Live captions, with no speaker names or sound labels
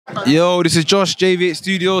Yo, this is Josh, JV8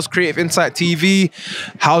 Studios, Creative Insight TV.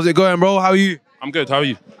 How's it going, bro? How are you? I'm good. How are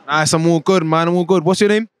you? Nice, I'm all good, man. I'm all good. What's your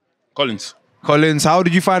name? Collins. Collins. How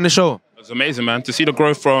did you find the show? It was amazing, man. To see the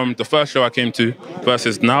growth from the first show I came to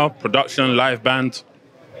versus now, production, live band.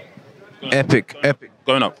 Epic.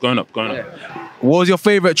 Going up. What was your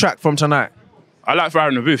favorite track from tonight? I like Fire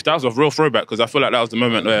in the Booth. That was a real throwback because I feel like that was the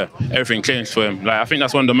moment where everything changed for him. Like, I think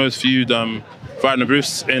that's one of the most viewed Fire in the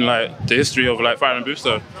Booths in like the history of like Fire in the Booth.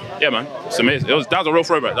 So yeah, man, it's amazing. That was a real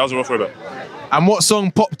throwback. And what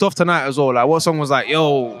song popped off tonight as well? Like, what song was like,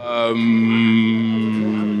 yo?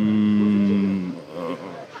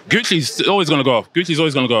 Gucci's always gonna go off.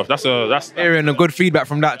 That's Hearing the good feedback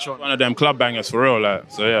from that track. one of them club bangers for real. Like,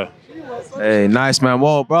 so yeah. Hey, nice, man.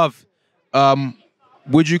 Well, bruv,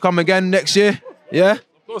 would you come again next year? Yeah?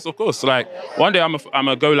 Of course. Like one day I'm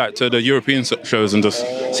gonna go like to the European shows and just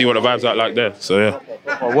see what the vibes are like there. So yeah.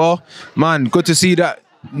 Well, man, good to see that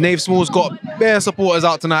Nafe Smallz got bare supporters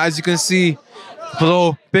out tonight, as you can see.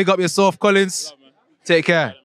 So big up yourself, Collins. Take care.